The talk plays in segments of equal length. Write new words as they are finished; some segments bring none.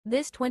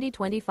This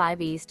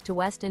 2025 East to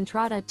West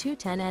Entrada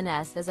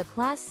 210NS is a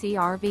Class C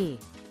RV.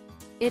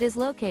 It is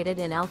located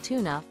in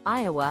Altoona,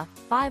 Iowa,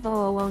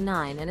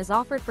 50009 and is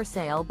offered for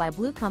sale by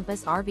Blue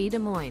Compass RV Des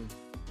Moines.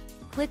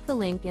 Click the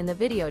link in the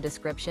video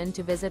description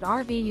to visit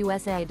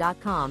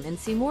RVUSA.com and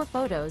see more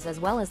photos as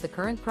well as the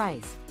current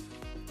price.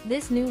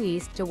 This new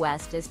East to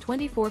West is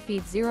 24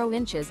 feet 0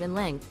 inches in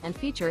length and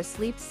features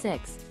Sleep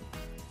 6.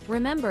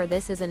 Remember,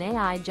 this is an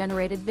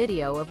AI-generated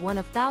video of one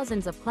of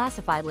thousands of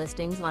classified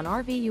listings on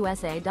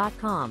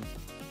RVUSA.com.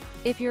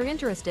 If you're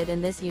interested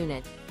in this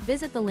unit,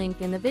 visit the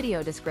link in the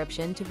video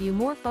description to view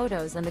more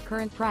photos and the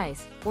current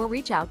price, or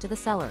reach out to the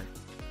seller.